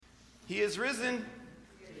He is risen.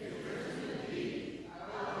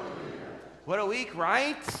 What a week,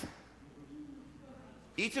 right?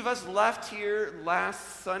 Each of us left here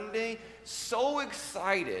last Sunday so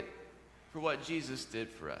excited for what Jesus did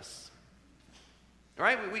for us. All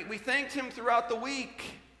right? We thanked him throughout the week.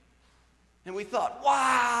 And we thought,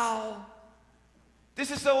 wow,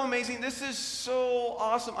 this is so amazing. This is so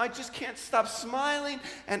awesome. I just can't stop smiling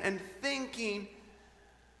and thinking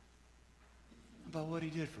about what he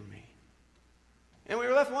did for me. And we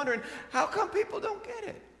were left wondering, how come people don't get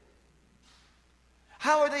it?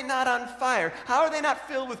 How are they not on fire? How are they not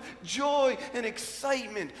filled with joy and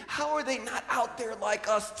excitement? How are they not out there like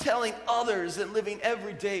us telling others and living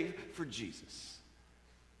every day for Jesus?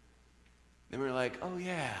 Then we were like, oh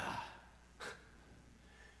yeah,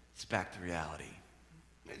 it's back to reality.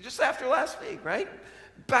 Just after last week, right?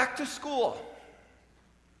 Back to school.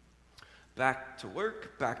 Back to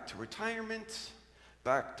work, back to retirement,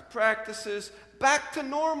 back to practices, back to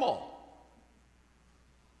normal.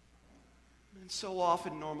 And so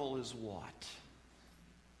often normal is what?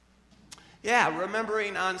 Yeah,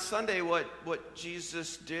 remembering on Sunday what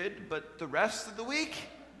Jesus did, but the rest of the week,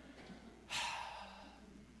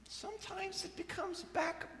 sometimes it becomes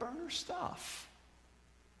back burner stuff.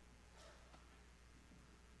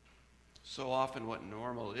 So often what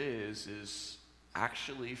normal is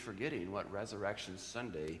actually forgetting what Resurrection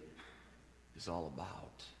Sunday is all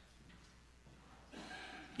about.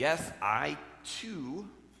 Yes, I too,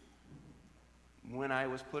 when I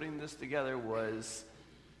was putting this together, was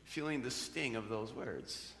feeling the sting of those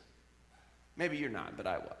words. Maybe you're not, but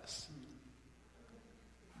I was.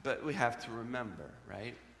 But we have to remember,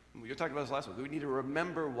 right? We were talking about this last week. We need to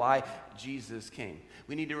remember why Jesus came.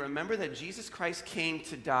 We need to remember that Jesus Christ came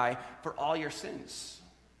to die for all your sins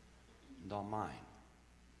and all mine.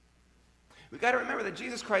 We've got to remember that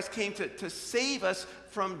Jesus Christ came to save us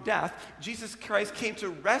from death. Jesus Christ came to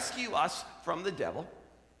rescue us from the devil.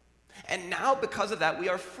 And now, because of that, we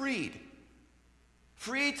are freed.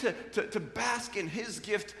 Free to bask in his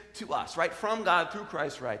gift to us, right? From God, through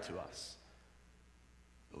Christ, right to us.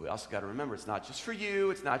 But we also got to remember, it's not just for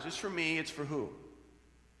you, it's not just for me, it's for who?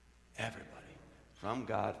 Everybody. From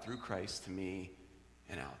God, through Christ, to me,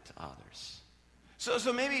 and out to others.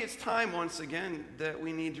 So maybe it's time, once again, that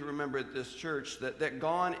we need to remember at this church that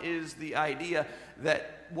gone is the idea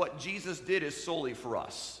that what Jesus did is solely for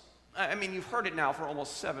us. I mean, you've heard it now for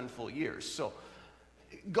almost 7 full years. So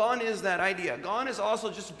gone is that idea. Gone is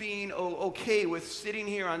also just being okay with sitting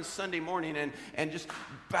here on Sunday morning and just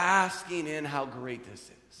basking in how great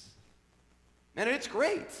this is. And it's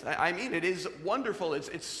great. I mean, it is wonderful.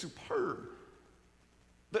 It's superb.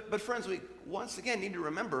 But friends, we once again need to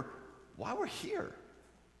remember why we're here.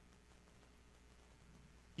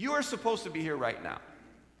 You are supposed to be here right now.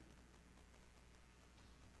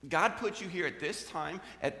 God put you here at this time,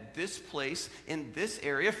 at this place, in this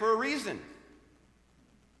area for a reason.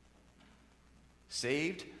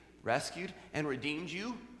 Saved, rescued, and redeemed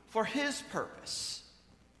you for his purpose.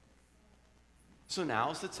 So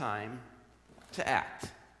now's the time to act.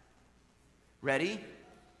 Ready,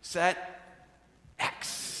 set,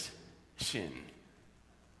 action.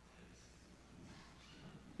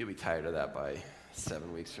 You'll be tired of that by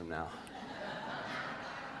 7 weeks from now.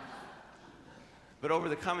 But over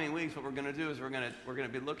the coming weeks, what we're going to do is we're going to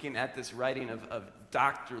be looking at this writing of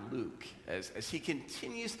Dr. Luke as he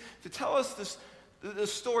continues to tell us the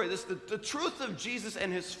story, the truth of Jesus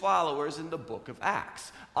and his followers in the book of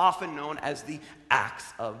Acts, often known as the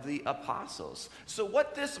Acts of the Apostles. So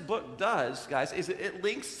what this book does, guys, is it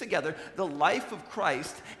links together the life of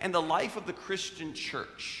Christ and the life of the Christian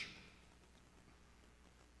church.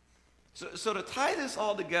 So to tie this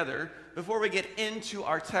all together, before we get into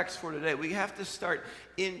our text for today, we have to start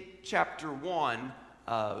in chapter 1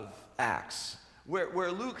 of Acts,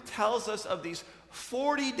 where Luke tells us of these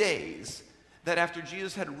 40 days that after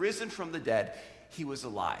Jesus had risen from the dead, he was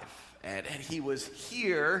alive, and he was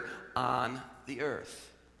here on the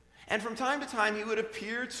earth. And from time to time, he would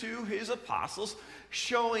appear to his apostles,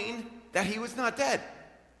 showing that he was not dead.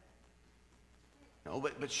 No,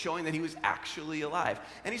 but showing that he was actually alive.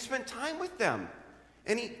 And he spent time with them.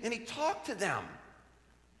 And he talked to them.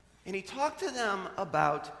 And he talked to them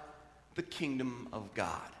about the kingdom of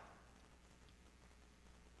God.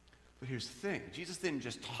 But here's the thing. Jesus didn't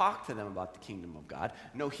just talk to them about the kingdom of God.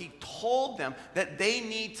 No, he told them that they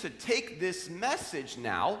need to take this message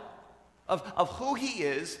now of who he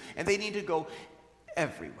is, and they need to go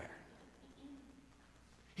everywhere.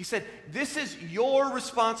 He said, this is your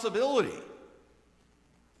responsibility.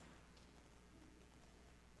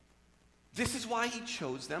 This is why he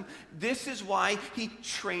chose them. This is why he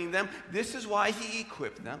trained them. This is why he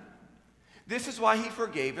equipped them. This is why he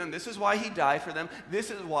forgave them. This is why he died for them.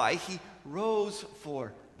 This is why he rose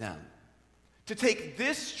for them. To take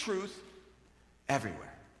this truth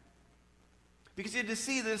everywhere. Because you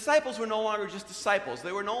see, the disciples were no longer just disciples.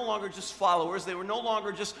 They were no longer just followers. They were no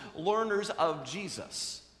longer just learners of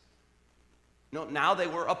Jesus. No, now they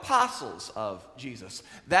were apostles of Jesus.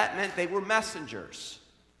 That meant they were messengers.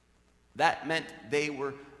 That meant they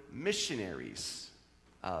were missionaries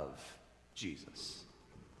of Jesus.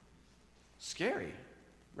 Scary,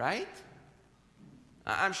 right?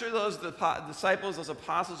 I'm sure those disciples, those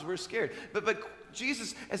apostles were scared. But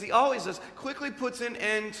Jesus, as he always does, quickly puts an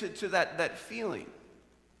end to that feeling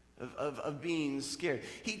of being scared.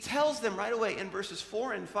 He tells them right away in verses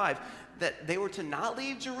 4 and 5 that they were to not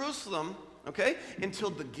leave Jerusalem, okay, until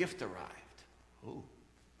the gift arrived. Oh.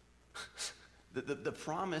 The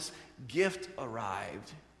promised gift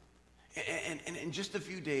arrived. And in just a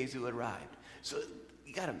few days it arrived. So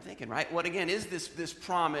you got him thinking, right? What again is this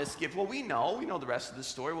promised gift? Well, we know the rest of the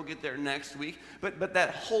story. We'll get there next week. But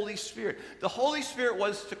that Holy Spirit, the Holy Spirit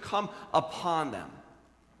was to come upon them.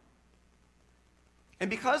 And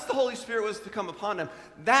because the Holy Spirit was to come upon them,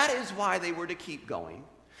 that is why they were to keep going.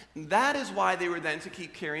 That is why they were then to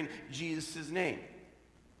keep carrying Jesus' name.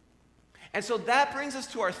 And so that brings us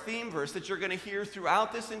to our theme verse that you're going to hear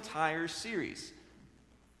throughout this entire series.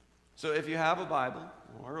 So if you have a Bible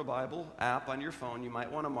or a Bible app on your phone, you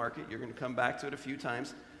might want to mark it. You're going to come back to it a few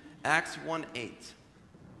times. Acts 1:8.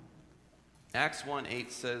 Acts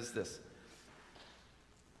 1:8 says this.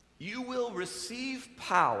 You will receive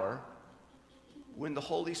power when the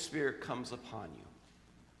Holy Spirit comes upon you.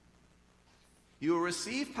 You will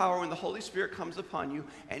receive power when the Holy Spirit comes upon you,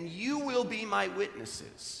 and you will be my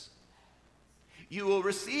witnesses. You will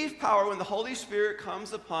receive power when the Holy Spirit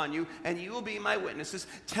comes upon you, and you will be my witnesses,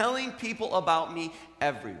 telling people about me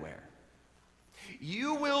everywhere.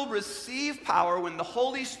 You will receive power when the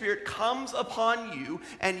Holy Spirit comes upon you,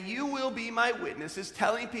 and you will be my witnesses,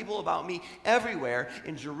 telling people about me everywhere,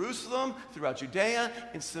 in Jerusalem, throughout Judea,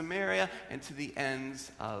 in Samaria, and to the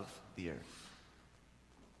ends of the earth.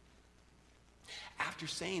 After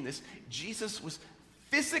saying this, Jesus was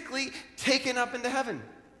physically taken up into heaven.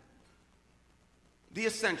 The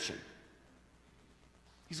ascension.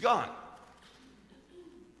 He's gone.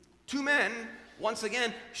 Two men, once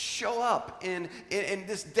again, show up in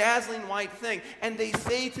this dazzling white thing, and they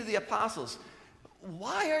say to the apostles,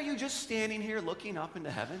 why are you just standing here looking up into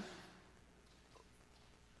heaven?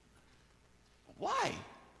 Why?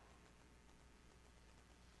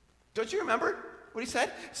 Don't you remember what he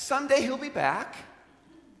said? Someday he'll be back,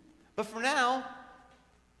 but for now,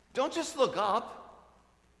 don't just look up.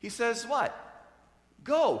 He says what?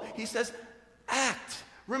 Go. He says, act.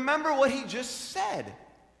 Remember what he just said.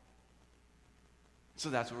 So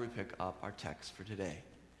that's where we pick up our text for today.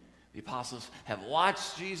 The apostles have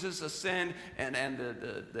watched Jesus ascend, and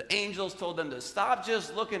the angels told them to stop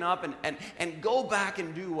just looking up and go back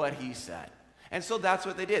and do what he said. And so that's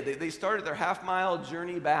what they did. They started their half-mile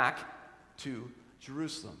journey back to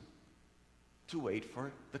Jerusalem to wait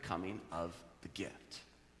for the coming of the gift.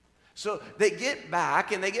 So they get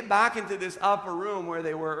back, and they get back into this upper room where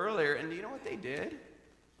they were earlier, and you know what they did?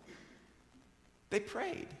 They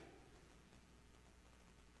prayed.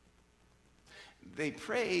 They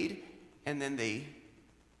prayed, and then they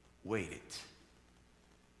waited.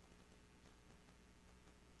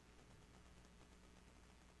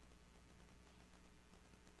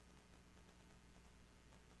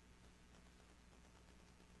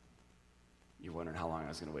 You're wondering how long I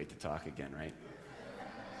was going to wait to talk again, right?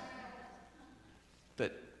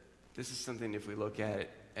 But this is something, if we look at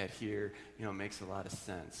it here, it makes a lot of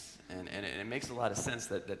sense. And it makes a lot of sense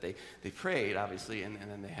that they prayed, obviously, and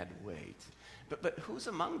then they had to wait. But who's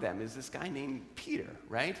among them is this guy named Peter,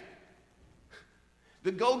 right?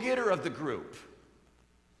 The go-getter of the group.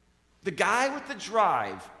 The guy with the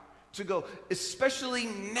drive to go, especially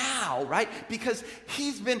now, right? Because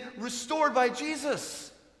he's been restored by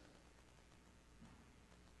Jesus.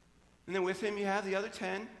 And then with him you have the other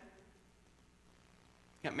 10.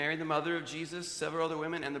 Got Mary, the mother of Jesus, several other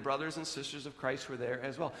women, and the brothers and sisters of Christ were there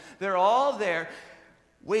as well. They're all there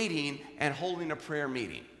waiting and holding a prayer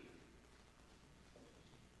meeting.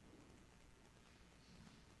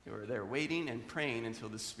 They were there waiting and praying until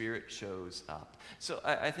the Spirit shows up. So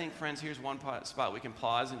I think, friends, here's one spot we can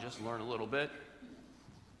pause and just learn a little bit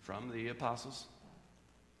from the apostles.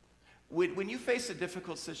 When you face a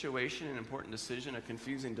difficult situation, an important decision, a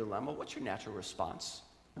confusing dilemma, what's your natural response?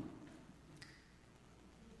 Do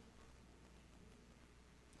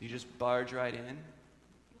you just barge right in?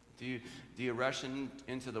 Do you rush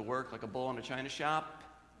into the work like a bull in a china shop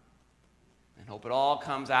and hope it all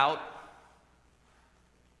comes out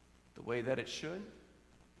the way that it should?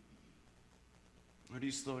 Or do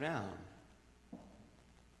you slow down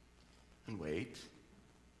and wait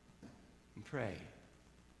and pray?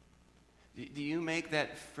 Do you make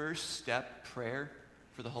that first step prayer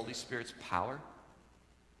for the Holy Spirit's power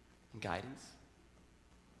and guidance?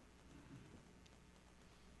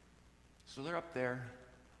 So they're up there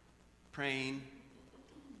praying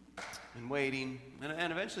and waiting,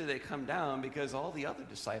 and eventually they come down because all the other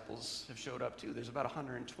disciples have showed up too. There's about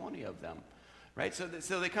 120 of them, right?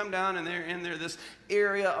 So they come down and they're in this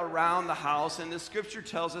area around the house, and the scripture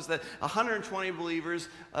tells us that 120 believers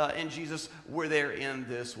in Jesus were there in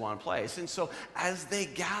this one place. And so as they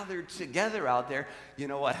gathered together out there, you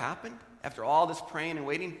know what happened? After all this praying and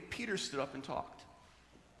waiting, Peter stood up and talked.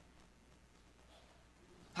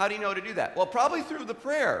 How do you know to do that? Well, probably through the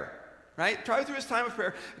prayer. Right? Probably through his time of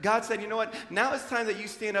prayer, God said, you know what? Now it's time that you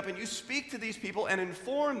stand up and you speak to these people and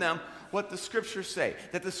inform them what the scriptures say,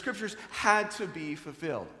 that the scriptures had to be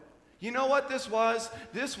fulfilled. You know what this was?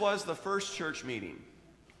 This was the first church meeting,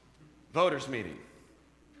 voters meeting.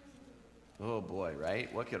 Oh boy,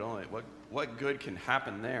 right? What good can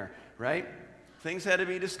happen there, right? Things had to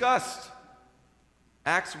be discussed.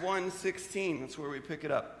 Acts 1:16, that's where we pick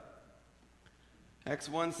it up. Acts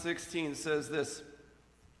 1:16 says this.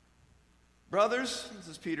 Brothers, this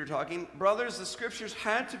is Peter talking, brothers, the scriptures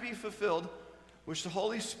had to be fulfilled, which the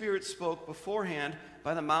Holy Spirit spoke beforehand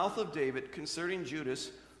by the mouth of David concerning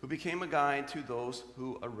Judas, who became a guide to those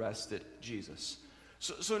who arrested Jesus.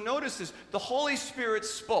 So notice this, the Holy Spirit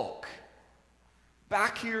spoke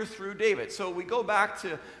back here through David. So we go back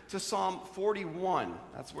to Psalm 41.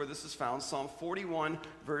 That's where this is found. Psalm 41,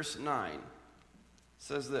 verse 9. It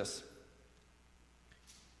says this.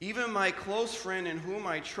 Even my close friend in whom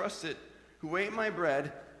I trusted, who ate my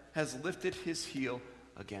bread, has lifted his heel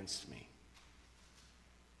against me.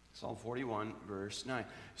 Psalm 41, verse 9.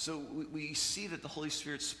 So we see that the Holy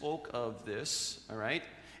Spirit spoke of this, all right?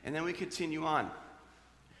 And then we continue on.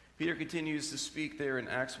 Peter continues to speak there in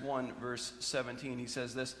Acts 1, verse 17. He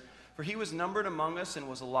says this, for he was numbered among us and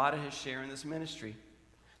was allotted his share in this ministry.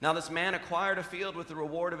 Now this man acquired a field with the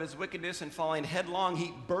reward of his wickedness, and falling headlong,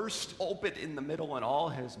 he burst open in the middle, and all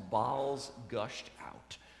his bowels gushed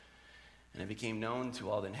out. And it became known to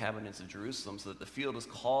all the inhabitants of Jerusalem, so that the field was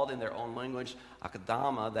called in their own language,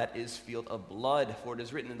 Akadama, that is, field of blood. For it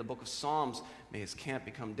is written in the book of Psalms, may his camp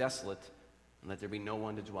become desolate, and let there be no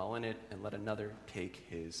one to dwell in it, and let another take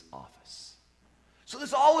his office. So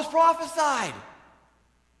this all was prophesied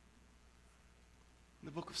in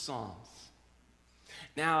the book of Psalms.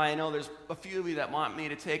 Now, I know there's a few of you that want me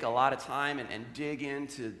to take a lot of time and dig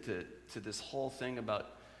into this whole thing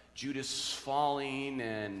about Judas falling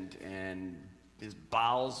and his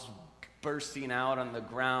bowels bursting out on the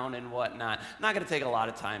ground and whatnot. I'm not going to take a lot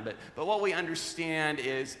of time, but what we understand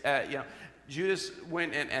is, Judas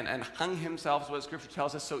went and hung himself, is what Scripture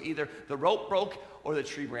tells us. So either the rope broke or the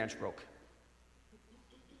tree branch broke.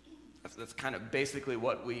 That's kind of basically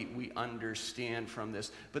what we understand from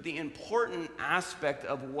this. But the important aspect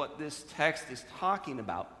of what this text is talking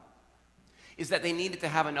about is that they needed to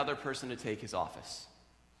have another person to take his office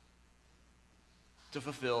to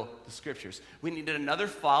fulfill the scriptures. We needed another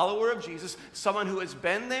follower of Jesus, someone who has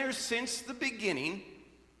been there since the beginning,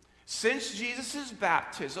 since Jesus'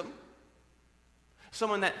 baptism,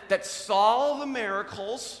 someone that saw the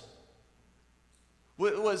miracles,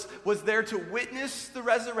 was there to witness the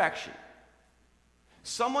resurrection.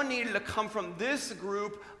 Someone needed to come from this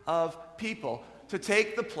group of people to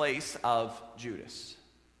take the place of Judas.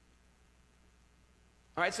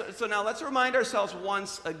 All right, so now let's remind ourselves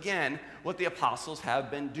once again what the apostles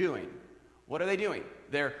have been doing. What are they doing?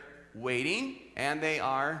 They're waiting and they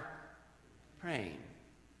are praying.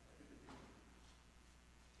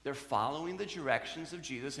 They're following the directions of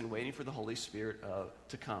Jesus and waiting for the Holy Spirit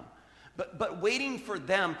to come. But waiting for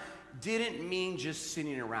them didn't mean just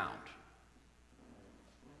sitting around.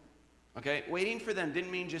 Okay? Waiting for them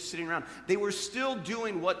didn't mean just sitting around. They were still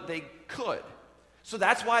doing what they could. So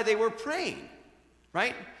that's why they were praying,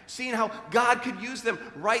 right? Seeing how God could use them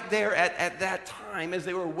right there at that time as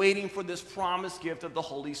they were waiting for this promised gift of the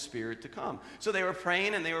Holy Spirit to come. So they were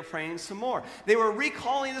praying and they were praying some more. They were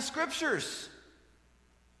recalling the scriptures.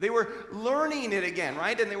 They were learning it again,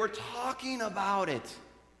 right? And they were talking about it.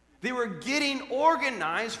 They were getting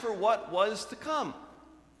organized for what was to come.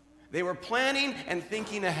 They were planning and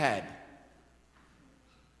thinking ahead.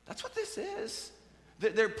 That's what this is.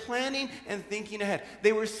 They're planning and thinking ahead.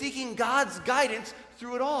 They were seeking God's guidance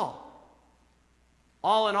through it all.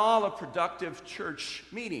 All in all, a productive church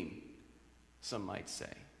meeting, some might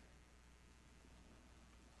say.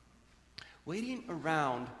 Waiting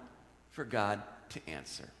around for God to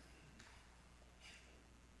answer.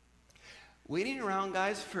 Waiting around,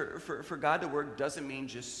 guys, for God to work doesn't mean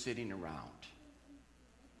just sitting around.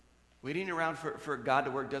 Waiting around for God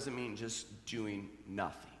to work doesn't mean just doing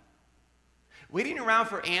nothing. Waiting around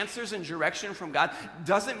for answers and direction from God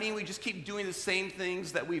doesn't mean we just keep doing the same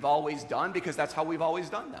things that we've always done because that's how we've always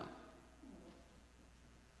done them.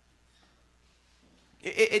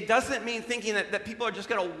 It doesn't mean thinking that people are just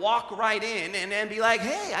going to walk right in and be like,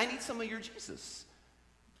 hey, I need some of your Jesus.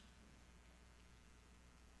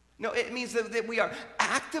 No, it means that we are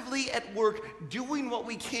actively at work doing what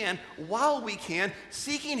we can while we can,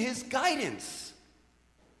 seeking his guidance.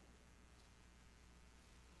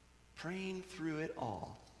 Praying through it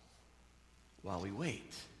all while we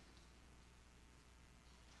wait.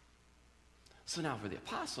 So now for the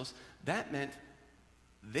apostles, that meant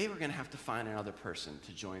they were going to have to find another person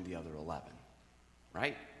to join the other 11,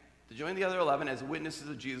 right? To join the other 11 as witnesses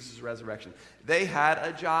of Jesus' resurrection. They had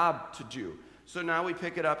a job to do. So now we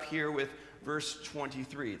pick it up here with verse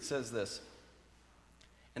 23. It says this,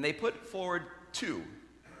 and they put forward 2,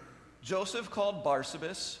 Joseph called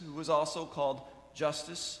Barsabas, who was also called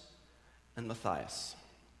Justus, and Matthias.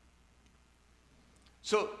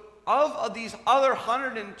 So of these other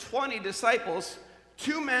 120 disciples,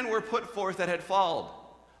 2 men were put forth that had followed,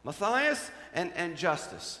 Matthias and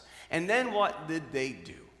Justus. And then what did they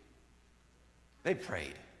do? They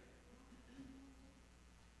prayed.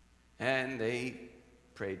 And they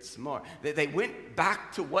prayed some more. They went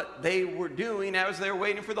back to what they were doing as they were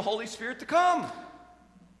waiting for the Holy Spirit to come.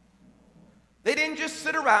 They didn't just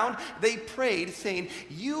sit around. They prayed, saying,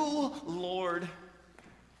 you, Lord,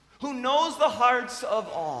 who knows the hearts of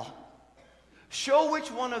all, show which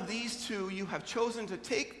one of these 2 you have chosen to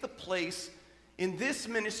take the place in this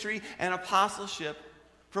ministry and apostleship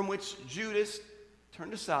from which Judas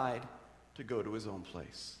turned aside to go to his own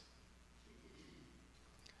place.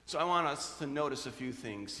 So I want us to notice a few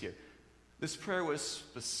things here. This prayer was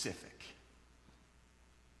specific.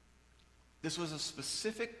 This was a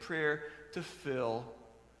specific prayer to fill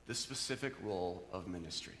the specific role of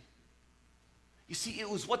ministry. You see, it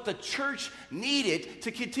was what the church needed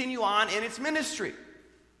to continue on in its ministry.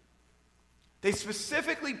 They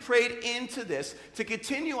specifically prayed into this to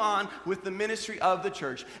continue on with the ministry of the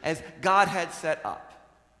church as God had set up.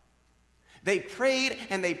 They prayed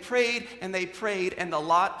and they prayed and they prayed, and the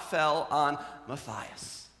lot fell on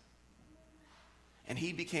Matthias. And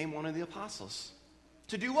he became one of the apostles.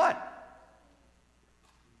 To do what?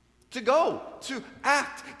 To go, to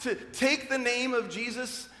act, to take the name of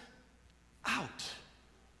Jesus out.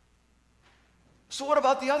 So what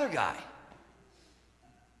about the other guy?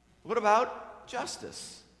 What about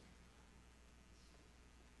Justus?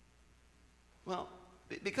 Well,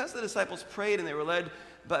 because the disciples prayed and they were led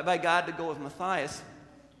by God to go with Matthias,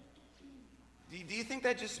 do you think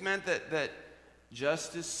that just meant that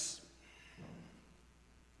Justus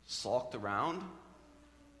sulked around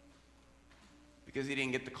because he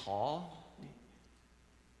didn't get the call?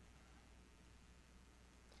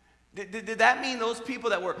 Did that mean those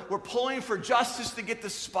people that were pulling for Justus to get the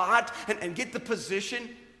spot and get the position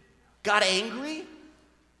got angry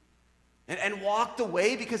and walked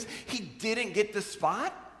away because he didn't get the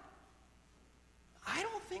spot? I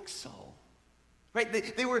don't think so.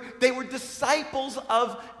 Right? They were disciples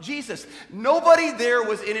of Jesus. Nobody there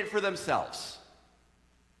was in it for themselves.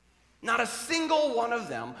 Not a single one of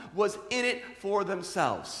them was in it for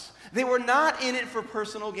themselves. They were not in it for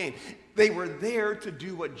personal gain. They were there to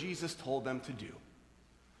do what Jesus told them to do.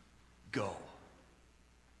 Go.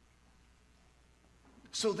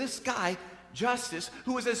 So this guy, Justus,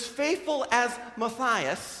 who was as faithful as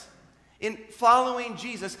Matthias in following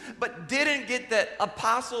Jesus, but didn't get that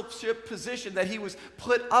apostleship position that he was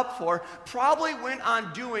put up for, probably went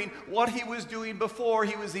on doing what he was doing before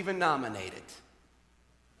he was even nominated.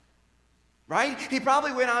 Right? He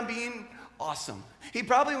probably went on being awesome. He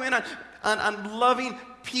probably went on loving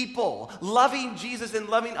people, loving Jesus and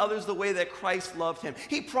loving others the way that Christ loved him.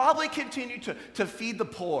 He probably continued to feed the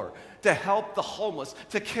poor, to help the homeless,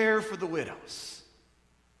 to care for the widows.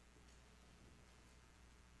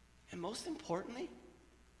 And most importantly,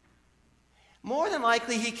 more than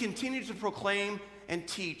likely, he continued to proclaim and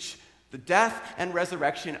teach the death and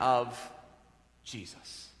resurrection of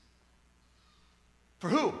Jesus. For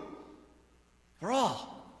who? For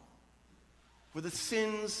all. For the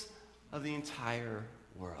sins of the entire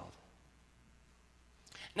world.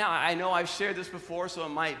 Now, I know I've shared this before, so it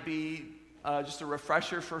might be just a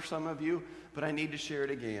refresher for some of you, but I need to share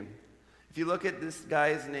it again. If you look at this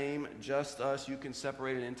guy's name, Just Us, you can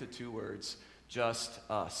separate it into 2 words. Just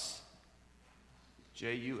Us.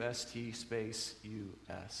 J-U-S-T space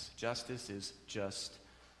U-S. Justice is just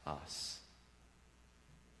us.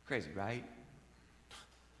 Crazy, right?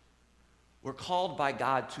 We're called by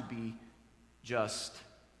God to be just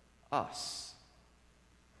us.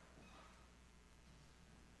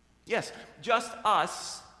 Yes, just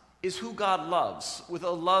us is who God loves, with a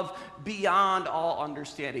love beyond all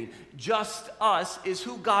understanding. Just us is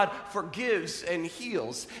who God forgives and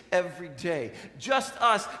heals every day. Just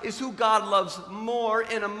us is who God loves more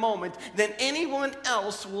in a moment than anyone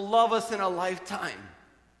else will love us in a lifetime.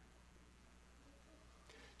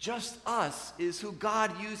 Just us is who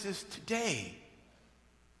God uses today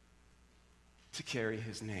to carry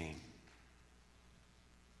his name.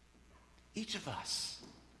 Each of us,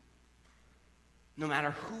 no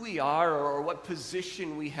matter who we are or what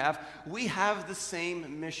position we have the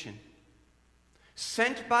same mission.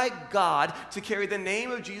 Sent by God to carry the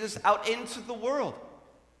name of Jesus out into the world.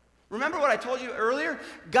 Remember what I told you earlier?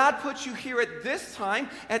 God put you here at this time,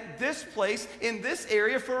 at this place, in this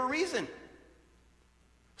area for a reason.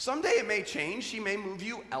 Someday it may change. He may move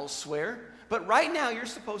you elsewhere. But right now you're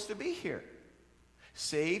supposed to be here.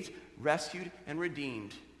 Saved, rescued, and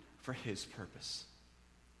redeemed for his purpose.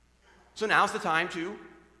 So now's the time to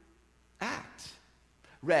act.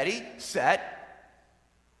 Ready, set,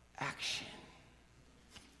 action.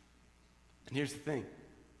 And here's the thing.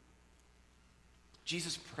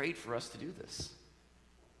 Jesus prayed for us to do this.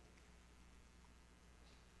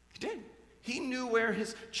 He did. He knew where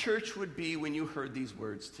his church would be when you heard these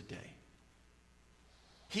words today.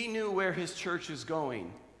 He knew where his church is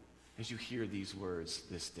going as you hear these words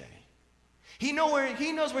this day. He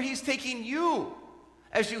knows where he's taking you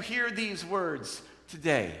as you hear these words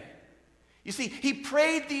today. You see, he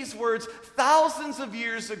prayed these words thousands of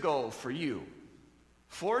years ago for you,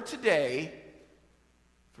 for today,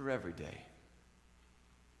 for every day.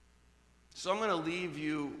 So I'm going to leave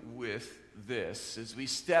you with this as we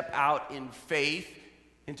step out in faith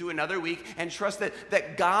into another week and trust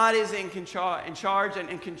that God is in charge and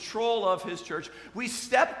in control of his church. We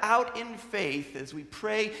step out in faith as we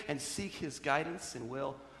pray and seek his guidance and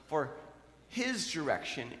will for his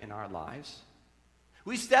direction in our lives.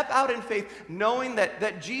 We step out in faith knowing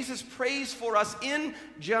that Jesus prays for us in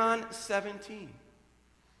John 17.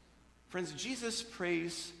 Friends, Jesus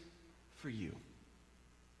prays for you.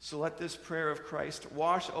 So let this prayer of Christ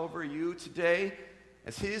wash over you today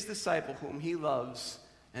as his disciple whom he loves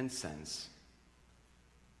and sends.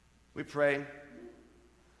 We pray,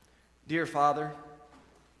 dear Father.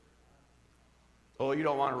 Oh, you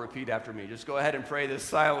don't want to repeat after me. Just go ahead and pray this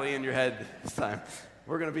silently in your head this time.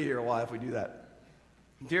 We're going to be here a while if we do that.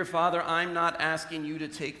 Dear Father, I'm not asking you to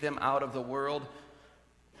take them out of the world,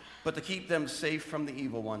 but to keep them safe from the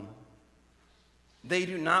evil one. They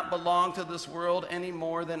do not belong to this world any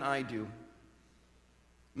more than I do.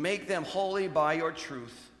 Make them holy by your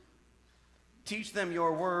truth. Teach them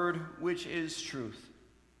your word, which is truth.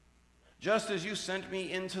 Just as you sent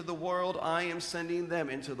me into the world, I am sending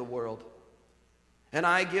them into the world. And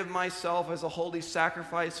I give myself as a holy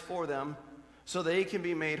sacrifice for them, so they can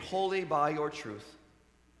be made holy by your truth.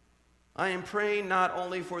 I am praying not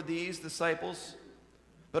only for these disciples,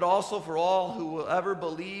 but also for all who will ever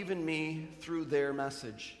believe in me through their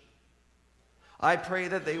message. I pray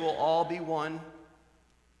that they will all be one,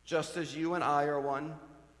 just as you and I are one,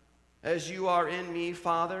 as you are in me,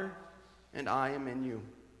 Father, and I am in you.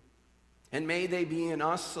 And may they be in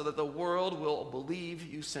us so that the world will believe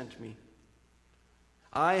you sent me.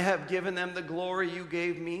 I have given them the glory you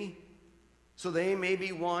gave me, so they may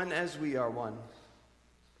be one as we are one.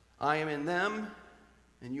 I am in them,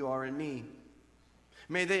 and you are in me.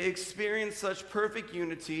 May they experience such perfect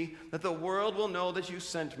unity that the world will know that you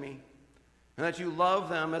sent me, and that you love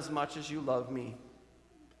them as much as you love me.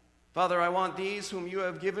 Father, I want these whom you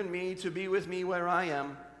have given me to be with me where I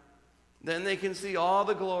am. Then they can see all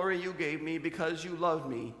the glory you gave me because you loved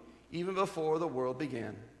me even before the world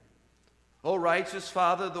began. O righteous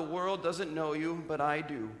Father, the world doesn't know you, but I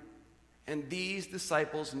do. And these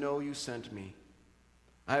disciples know you sent me.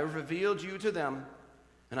 I have revealed you to them,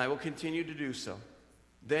 and I will continue to do so.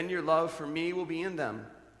 Then your love for me will be in them,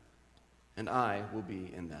 and I will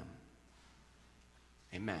be in them.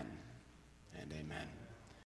 Amen and amen.